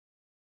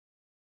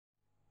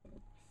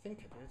think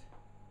I did.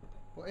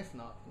 But if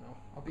not, you know,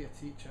 I'll be a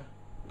teacher.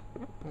 I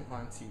don't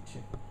mind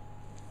teaching.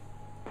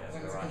 Yeah, As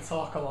long as I can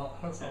talk a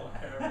lot, that's all I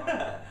care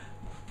about.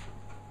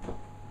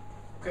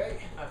 Okay,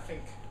 I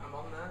think I'm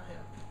on there,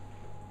 yeah.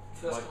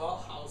 First of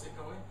all, how's it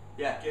going?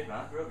 Yeah, good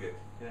man, real good.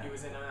 Yeah. You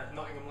was in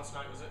Nottingham last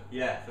night, was it?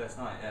 Yeah, first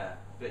night, yeah.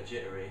 Bit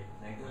jittery,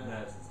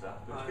 nerves and stuff,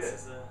 but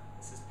it's good.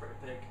 This is pretty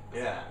big.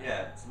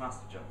 Yeah, it's a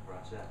massive jump for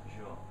us, yeah, for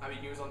sure. I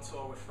mean, you was on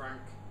tour with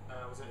Frank,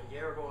 was it a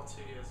year ago or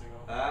 2 years ago?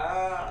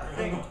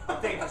 I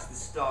think it's the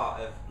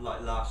start of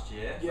like last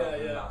year. Yeah,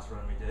 the last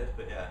run we did,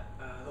 but yeah.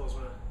 Those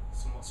were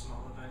somewhat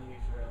smaller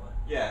venues, really.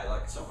 Yeah,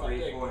 like So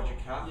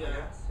 300-400 cap, yeah. I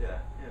guess. Yeah,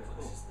 it was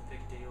This cool. is the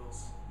big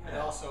deals. Yeah. And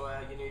also,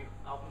 your new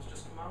album's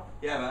just come out?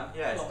 Yeah, man.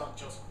 Yeah. Well, not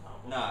just come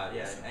out. No,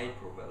 yeah, in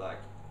April, but like,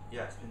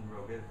 yeah, it's been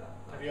real good. That.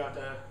 Have you had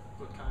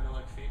good kind of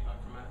like feedback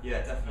from it? Yeah,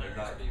 definitely.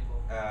 Various Like,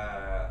 people.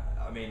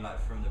 I mean,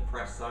 like from the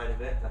press side of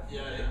it,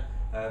 definitely.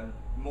 Yeah.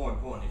 More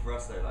importantly for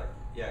us though, like,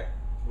 yeah,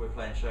 we're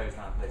playing shows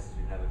now in places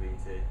we've never been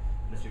to.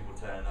 And there's people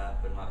turning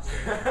up and like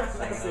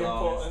singing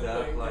along and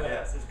stuff. Thing, like, yeah.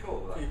 yeah, so it's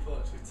cool. Like. People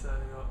actually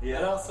turning up. Yeah.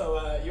 And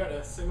also, you had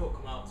a single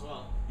come out as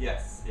well.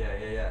 Yes.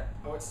 Yeah.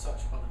 I want to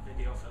touch upon the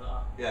video for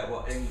that. Yeah.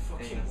 What?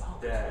 Fucking England's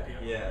wild Dead.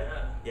 video.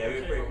 Yeah.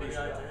 We were pretty pleased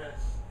with with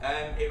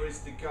that. that. It was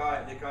the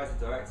guys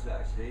who directed it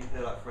actually.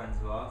 They're like friends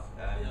of ours.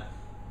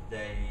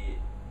 They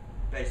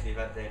basically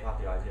they've had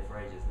the idea for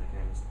ages and they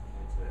came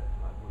to it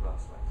like with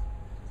us. Like,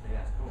 so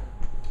yeah, it's cool.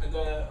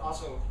 And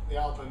also the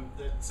album,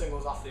 the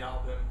singles off the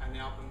album, and the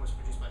album was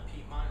produced by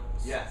Pete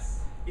Miles.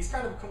 Yes. He's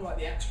kind of become like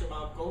the extra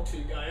mile go-to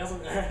guy,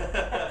 hasn't he?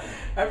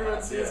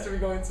 Everyone seems to be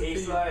going to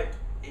He's Pete. like,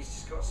 he's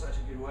just got such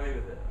a good way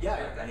with it.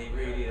 Yeah, and he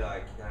really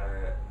like,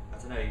 I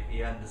don't know,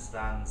 he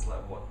understands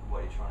like what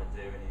you're trying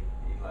to do, and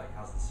he like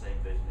has the same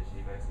vision as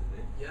you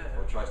basically. Yeah.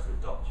 Or tries to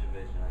adopt your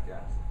vision, I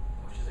guess.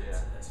 Pushes it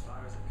as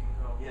far as it can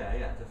go. Yeah,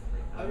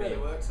 definitely. That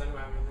really works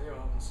anyway. I mean, the new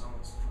album song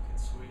is fucking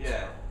sweet.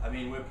 Yeah, I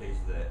mean, we're pleased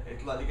with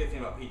it. Like the good thing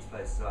about Pete's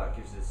Place is that it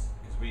gives us,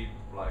 because we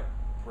like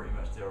pretty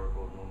much do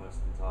recording almost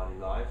entirely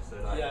live, so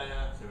like,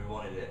 so we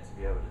wanted it to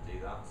be able to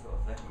do that sort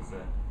of thing. So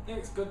I think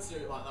it's good to do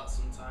it like that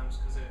sometimes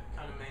because it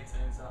kind of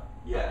maintains that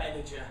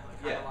energy, like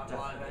kind of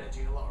like live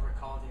energy. A lot of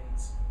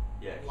recordings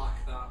lack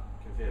that.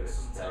 Can feel a bit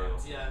stale.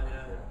 Yeah.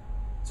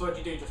 So what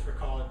do you do? Just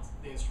record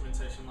the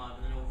instrumentation live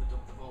and then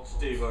overdub the vocals? Just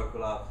do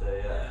vocal after,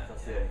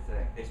 that's the only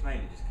thing. It's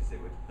mainly just because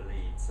it would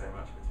bleed so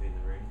much between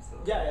the rooms.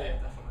 Sort of.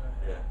 Yeah, definitely.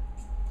 Yeah.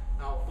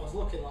 Now, I was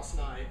looking last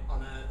night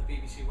on the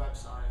BBC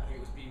website, I think it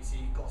was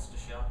BBC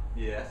Gloucestershire.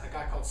 Yes. A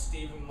guy called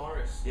Stephen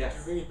Morris. Yes.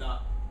 Did you read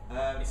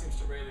that? He seems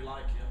to really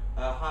like you.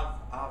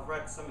 I've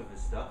read some of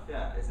his stuff,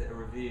 yeah. Is it a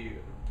review,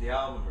 the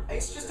album review?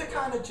 It's just a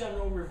kind of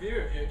general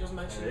review of you. It doesn't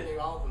mention the new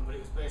album, but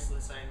it was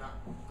basically saying that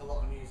a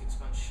lot of music's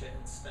gone shit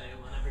and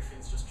stale and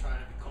everything's just trying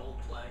to be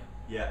Coldplay.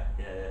 Yeah.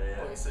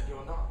 But he said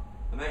you're not.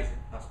 Amazing,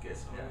 that's good.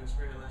 So yeah. it was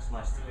really, it's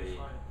nice to really be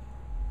fun.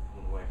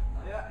 all away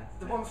from that. Yeah,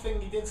 the one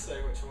thing he did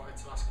say, which I wanted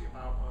to ask you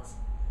about, was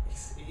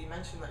he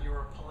mentioned that you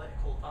were a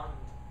political band.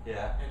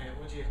 Yeah.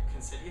 Would you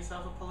consider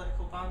yourself a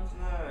political band?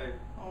 No,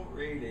 not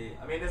really.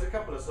 I mean, there's a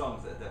couple of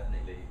songs that are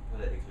definitely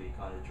politically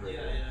kind of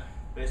driven. Yeah.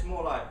 But it's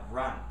more like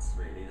rants,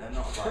 really. They're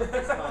not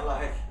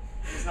like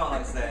it's not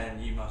like saying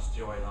you must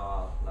join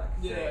our like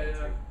thing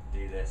to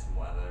do this and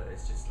whatever.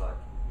 It's just like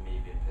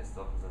me being pissed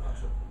off because I've had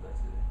something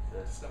basically.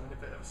 So just having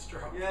a bit of a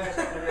stroke. Yeah, just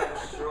having a bit of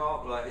a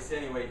stroke. Like it's the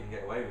only way you can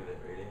get away with it,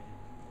 really.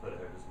 Put it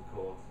over some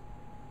chords.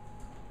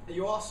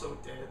 You also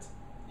did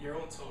your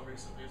own tour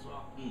recently as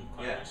well.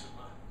 Quite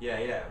recently.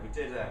 Yeah. We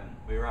did.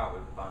 We were out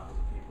with the band called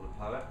The People of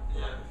Power for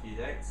like a few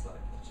dates,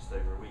 like just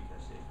over a week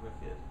actually. It was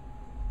wicked.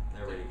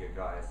 They're really good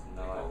guys. And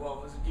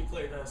you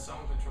played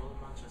Sound Control in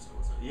Manchester,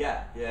 was it?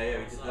 Yeah. We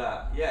did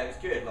that. Yeah, it was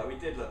good. Like we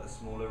did like the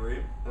smaller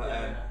room, but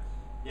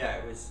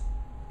it was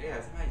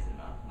amazing,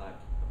 man. Like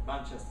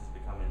Manchester's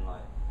becoming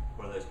like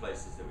one of those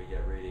places that we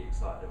get really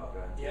excited about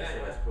going to.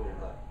 So it's cool.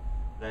 Like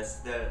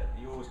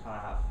you always kind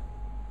of have.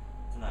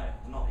 I don't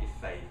know, not your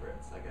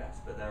favourites, I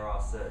guess, but there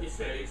are certain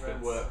cities that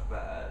work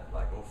better,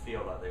 like or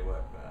feel like they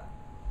work better.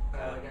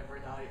 Like every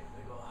night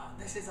they go,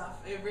 this is our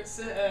favourite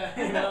city,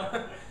 you know.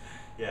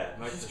 Yeah,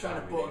 most just of the time.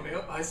 Trying to butter me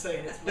up by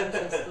saying it's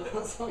Manchester.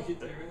 That's all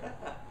you're doing.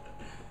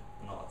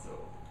 Not at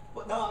all.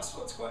 But no, I've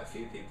spoken to quite a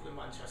few people in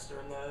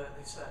Manchester, and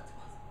they said,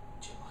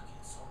 Jim Lockey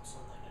and Solemn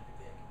Suns, they're going to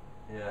be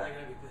big. Yeah.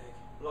 They're going to be big.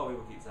 A lot of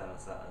people keep telling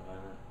us that at the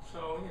moment.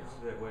 So you know, it's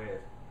a bit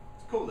weird.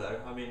 It's cool though.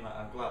 I mean, like,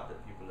 I'm glad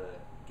that people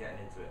are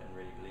getting into it and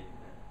really believing it.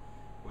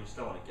 We just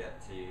don't want to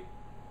get too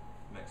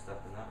mixed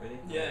up in that,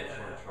 really. We just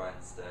want to try and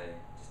stay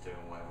just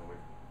doing whatever we're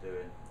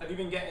doing. Have you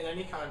been getting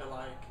any kind of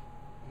like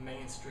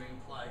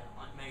mainstream play,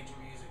 like major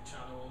music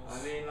channels?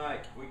 I mean,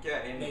 like we're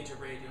getting major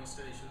radio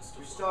stations. Stuff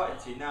we started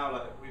to now.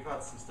 Like we've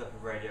had some stuff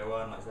with Radio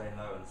 1, like Zane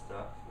Lowe and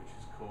stuff, which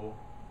is cool.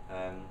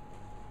 And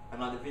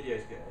like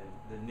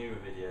the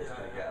newer videos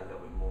going to get a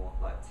little bit more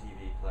like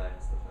TV play and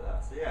stuff like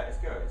that. So yeah,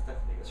 it's good. It's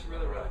definitely good. It's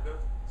really good.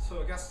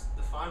 So I guess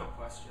the final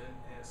question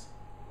is,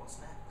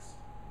 what's next?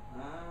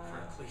 For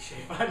a cliche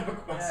final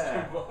question.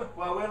 Yeah.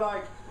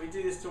 Well, we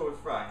do this tour with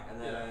Frank, and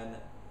then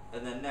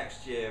And then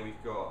next year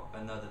we've got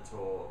another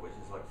tour which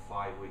is like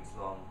 5 weeks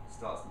long,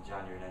 starts in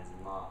January and ends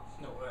in March.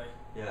 No way.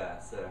 Yeah,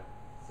 so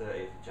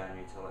 30th of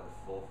January till like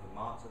the 4th of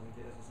March, I think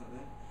it is, or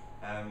something.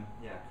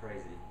 Yeah,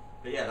 crazy.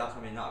 But yeah,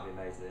 that'd be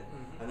amazing.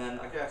 And then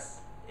I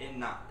guess in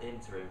that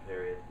interim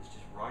period, it's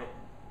just writing,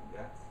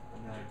 I guess.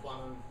 And then you plan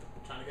on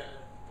trying to get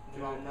a do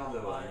new album another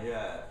out one, by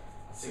yeah.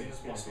 I as think soon as it's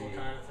gonna possible be,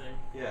 kind of thing.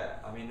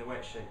 yeah, I mean the way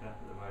it's shaping up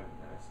at the moment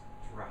though, it's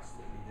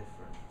drastically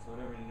different. So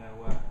I don't really know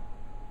where.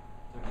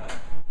 Don't know.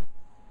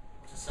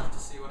 Just have to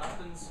see what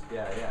happens.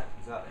 Yeah,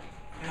 exactly.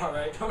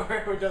 Alright, don't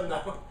worry, we're done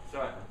now. It's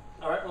alright, man.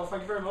 Alright, well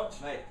thank you very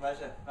much. Mate,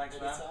 pleasure. Thanks,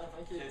 man. Anytime,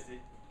 thank you. Cheers, dude.